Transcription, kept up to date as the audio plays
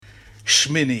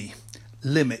Shemini,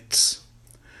 limits.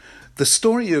 The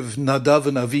story of Nadav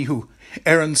and Avihu,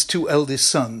 Aaron's two eldest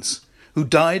sons, who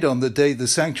died on the day the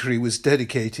sanctuary was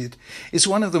dedicated, is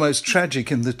one of the most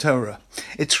tragic in the Torah.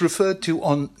 It's referred to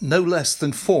on no less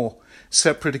than 4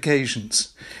 separate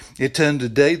occasions. It turned a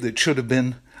day that should have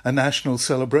been a national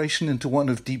celebration into one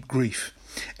of deep grief.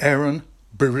 Aaron,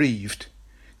 bereaved,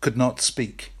 could not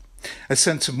speak. A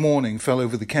sense of mourning fell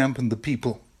over the camp and the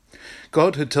people.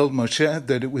 God had told Moshe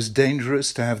that it was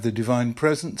dangerous to have the divine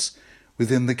presence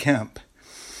within the camp.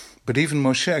 But even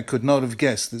Moshe could not have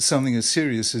guessed that something as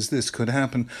serious as this could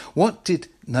happen. What did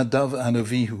Nadav and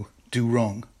Avihu do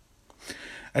wrong?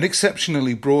 An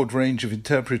exceptionally broad range of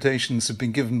interpretations have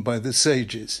been given by the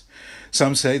sages.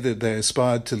 Some say that they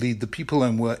aspired to lead the people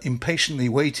and were impatiently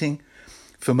waiting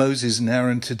for Moses and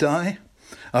Aaron to die.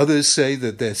 Others say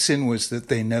that their sin was that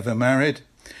they never married,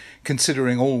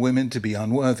 considering all women to be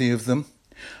unworthy of them.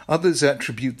 Others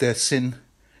attribute their sin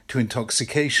to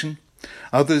intoxication.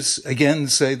 Others again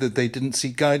say that they didn't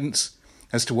seek guidance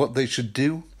as to what they should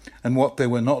do and what they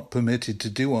were not permitted to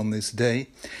do on this day.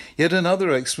 Yet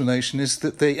another explanation is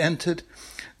that they entered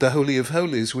the Holy of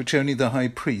Holies, which only the high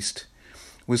priest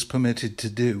was permitted to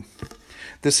do.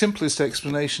 The simplest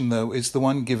explanation, though, is the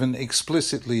one given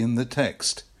explicitly in the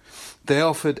text. They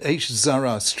offered Eish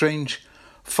Zara, strange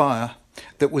fire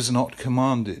that was not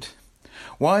commanded.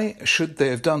 Why should they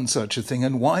have done such a thing,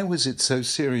 and why was it so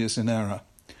serious an error?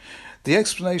 The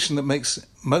explanation that makes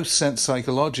most sense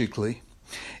psychologically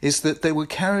is that they were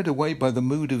carried away by the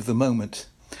mood of the moment.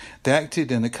 They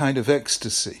acted in a kind of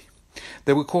ecstasy.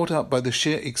 They were caught up by the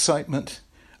sheer excitement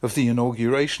of the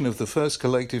inauguration of the first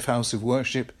collective house of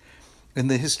worship in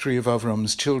the history of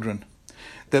Avram's children.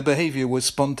 Their behavior was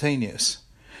spontaneous.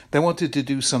 They wanted to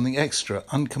do something extra,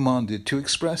 uncommanded, to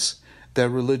express their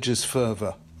religious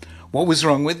fervor. What was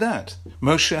wrong with that?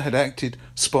 Moshe had acted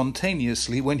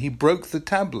spontaneously when he broke the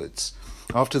tablets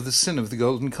after the sin of the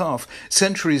golden calf.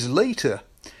 Centuries later,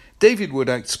 David would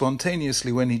act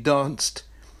spontaneously when he danced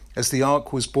as the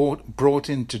ark was brought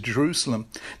into Jerusalem.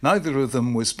 Neither of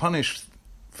them was punished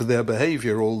for their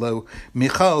behavior, although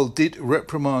Michal did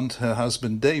reprimand her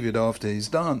husband David after his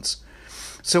dance.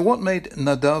 So what made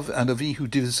Nadav and Avihu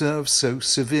deserve so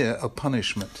severe a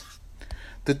punishment?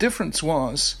 The difference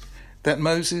was that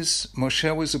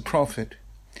Moshe was a prophet,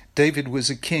 David was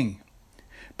a king,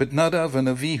 but Nadav and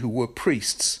Avihu were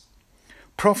priests.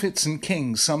 Prophets and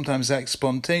kings sometimes act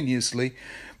spontaneously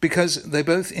because they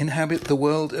both inhabit the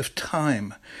world of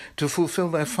time. To fulfill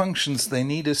their functions, they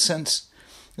need a sense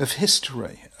of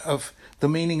history, of the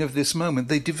meaning of this moment.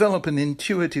 They develop an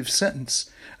intuitive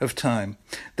sense of time.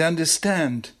 They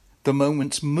understand the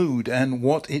moment's mood and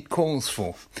what it calls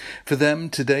for. For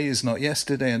them, today is not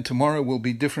yesterday, and tomorrow will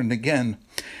be different again.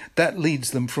 That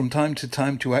leads them from time to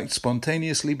time to act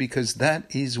spontaneously because that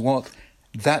is what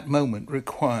that moment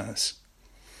requires.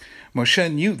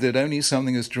 Moshe knew that only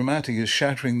something as dramatic as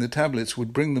shattering the tablets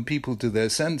would bring the people to their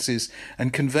senses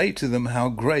and convey to them how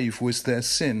grave was their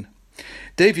sin.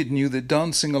 David knew that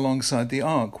dancing alongside the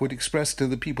ark would express to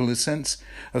the people a sense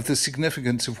of the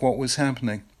significance of what was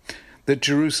happening, that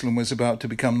Jerusalem was about to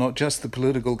become not just the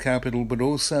political capital but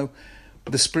also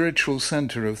the spiritual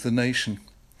center of the nation.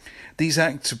 These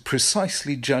acts of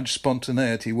precisely judged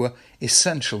spontaneity were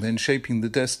essential in shaping the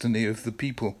destiny of the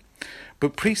people.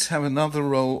 But priests have another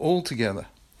role altogether.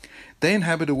 They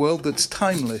inhabit a world that's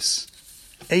timeless,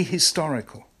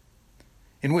 ahistorical,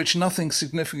 in which nothing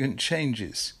significant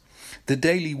changes. The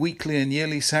daily, weekly, and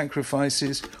yearly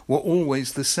sacrifices were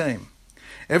always the same.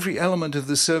 Every element of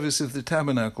the service of the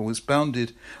tabernacle was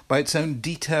bounded by its own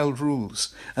detailed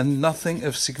rules, and nothing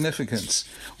of significance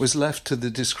was left to the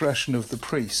discretion of the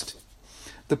priest.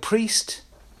 The priest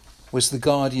was the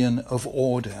guardian of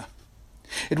order.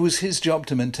 It was his job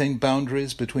to maintain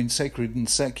boundaries between sacred and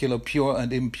secular, pure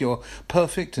and impure,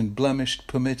 perfect and blemished,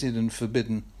 permitted and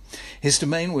forbidden. His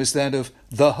domain was that of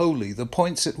the holy, the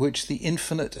points at which the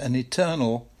infinite and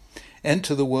eternal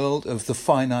enter the world of the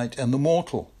finite and the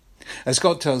mortal. As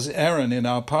God tells Aaron in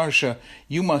our parsha,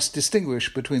 you must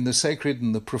distinguish between the sacred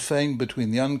and the profane,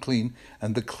 between the unclean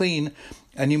and the clean,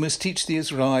 and you must teach the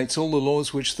Israelites all the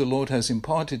laws which the Lord has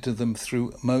imparted to them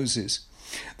through Moses.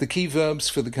 The key verbs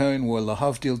for the Kohen were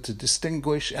lahavdil, to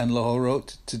distinguish, and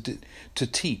lahorot, to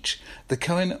teach. The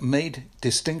Kohen made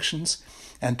distinctions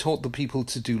and taught the people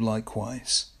to do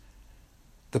likewise.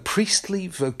 The priestly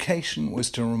vocation was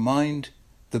to remind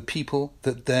the people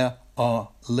that there are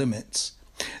limits.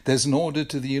 There's an order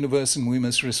to the universe and we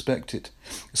must respect it.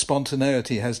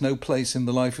 Spontaneity has no place in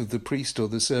the life of the priest or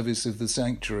the service of the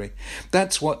sanctuary.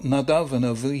 That's what Nadav and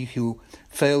Avihu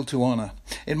failed to honor.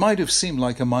 It might have seemed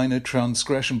like a minor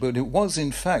transgression, but it was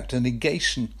in fact a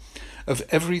negation of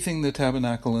everything the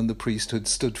tabernacle and the priesthood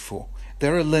stood for.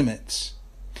 There are limits.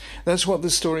 That's what the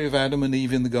story of Adam and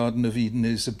Eve in the Garden of Eden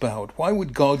is about. Why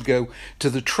would God go to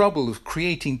the trouble of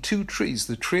creating two trees,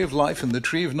 the tree of life and the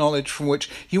tree of knowledge, from which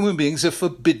human beings are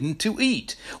forbidden to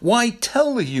eat? Why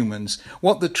tell the humans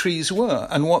what the trees were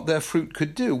and what their fruit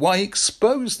could do? Why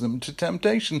expose them to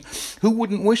temptation? Who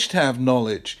wouldn't wish to have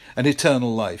knowledge and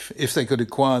eternal life if they could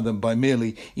acquire them by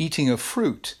merely eating a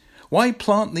fruit? Why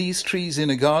plant these trees in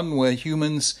a garden where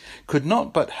humans could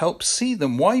not but help see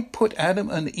them? Why put Adam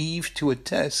and Eve to a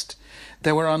test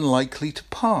they were unlikely to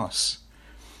pass?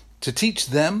 To teach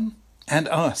them and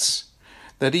us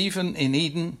that even in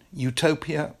Eden,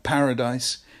 utopia,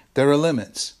 paradise, there are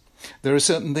limits. There are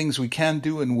certain things we can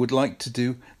do and would like to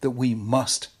do that we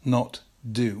must not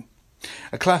do.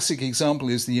 A classic example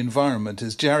is the environment,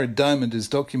 as Jared Diamond has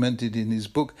documented in his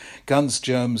book Guns,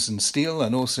 Germs and Steel,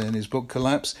 and also in his book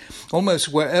Collapse.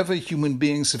 Almost wherever human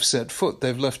beings have set foot,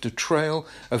 they've left a trail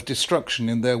of destruction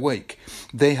in their wake.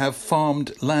 They have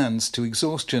farmed lands to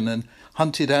exhaustion and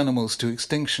hunted animals to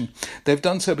extinction. They've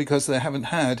done so because they haven't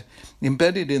had,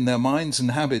 embedded in their minds and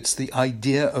habits, the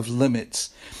idea of limits.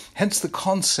 Hence the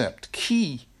concept,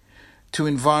 key to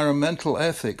environmental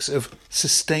ethics, of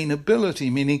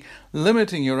sustainability, meaning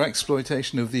limiting your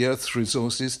exploitation of the Earth's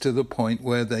resources to the point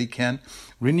where they can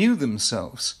renew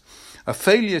themselves. A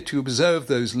failure to observe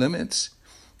those limits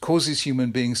causes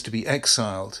human beings to be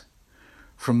exiled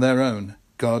from their own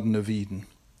Garden of Eden.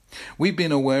 We've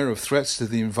been aware of threats to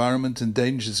the environment and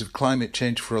dangers of climate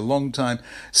change for a long time,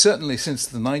 certainly since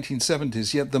the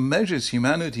 1970s, yet the measures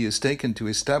humanity has taken to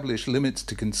establish limits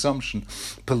to consumption,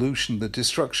 pollution, the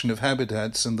destruction of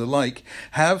habitats and the like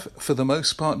have, for the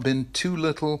most part, been too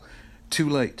little, too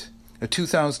late. A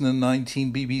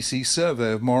 2019 BBC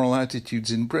survey of moral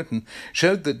attitudes in Britain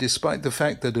showed that despite the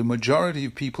fact that a majority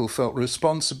of people felt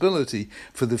responsibility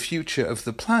for the future of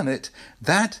the planet,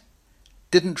 that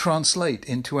didn't translate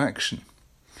into action.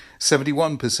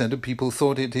 71% of people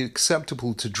thought it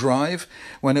acceptable to drive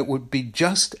when it would be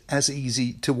just as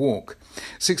easy to walk.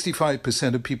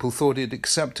 65% of people thought it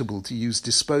acceptable to use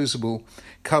disposable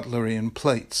cutlery and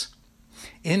plates.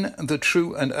 In The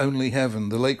True and Only Heaven,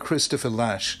 the late Christopher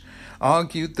Lasch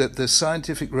argued that the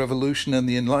scientific revolution and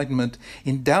the Enlightenment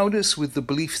endowed us with the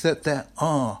belief that there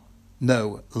are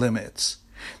no limits,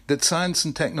 that science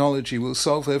and technology will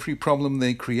solve every problem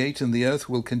they create and the earth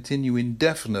will continue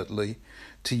indefinitely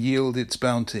to yield its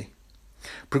bounty.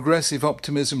 Progressive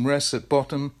optimism rests at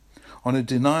bottom on a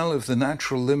denial of the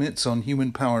natural limits on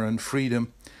human power and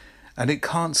freedom, and it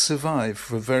can't survive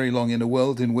for very long in a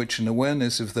world in which an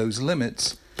awareness of those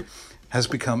limits has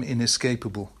become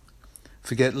inescapable.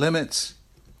 Forget limits,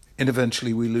 and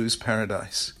eventually we lose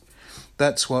paradise.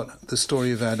 That's what the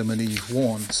story of Adam and Eve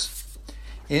warns.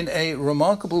 In a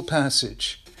remarkable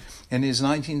passage in his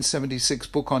 1976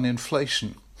 book on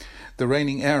inflation, The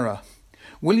Reigning Era,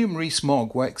 William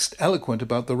Rees-Mogg waxed eloquent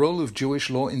about the role of Jewish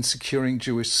law in securing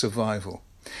Jewish survival.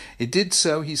 It did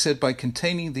so, he said, by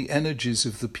containing the energies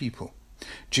of the people.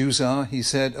 Jews are, he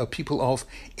said, a people of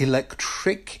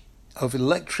electric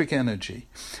energy,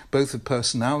 both of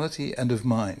personality and of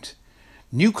mind.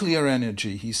 Nuclear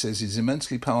energy, he says, is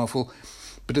immensely powerful,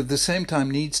 but at the same time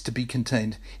needs to be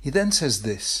contained. He then says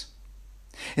this: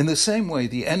 in the same way,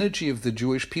 the energy of the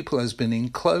Jewish people has been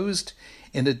enclosed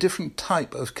in a different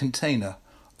type of container,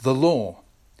 the law.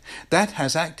 That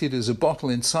has acted as a bottle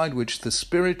inside which the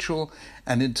spiritual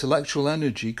and intellectual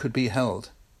energy could be held.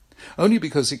 Only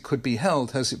because it could be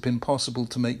held has it been possible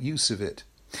to make use of it.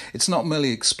 It's not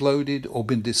merely exploded or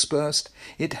been dispersed,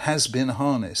 it has been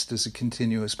harnessed as a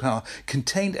continuous power.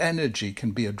 Contained energy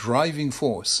can be a driving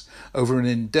force over an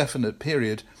indefinite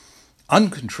period.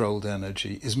 Uncontrolled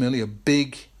energy is merely a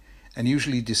big and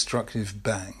usually destructive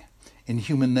bang. In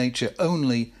human nature,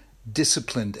 only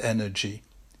disciplined energy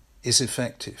is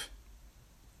effective.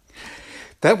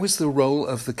 That was the role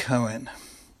of the Kohen,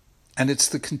 and it's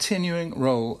the continuing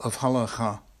role of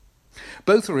Halakha.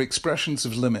 Both are expressions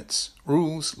of limits,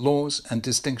 rules, laws, and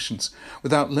distinctions.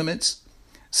 Without limits,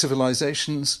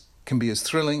 civilizations can be as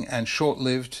thrilling and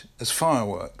short-lived as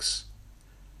fireworks.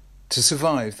 To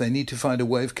survive, they need to find a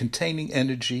way of containing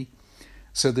energy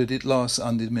so that it lasts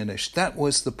undiminished. That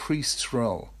was the priest's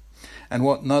role, and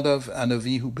what Nadav and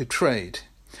Avihu betrayed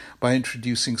by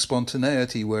introducing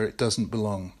spontaneity where it doesn't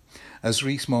belong. As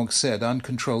Rees-Mogg said,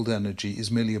 uncontrolled energy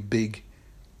is merely a big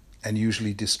and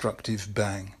usually destructive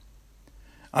bang.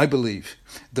 I believe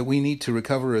that we need to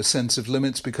recover a sense of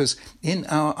limits because in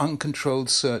our uncontrolled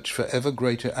search for ever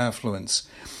greater affluence,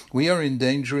 we are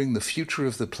endangering the future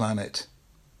of the planet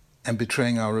and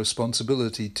betraying our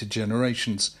responsibility to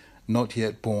generations not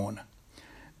yet born.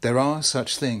 There are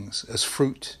such things as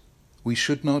fruit we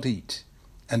should not eat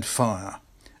and fire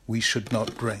we should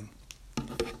not bring.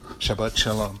 Shabbat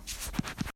Shalom.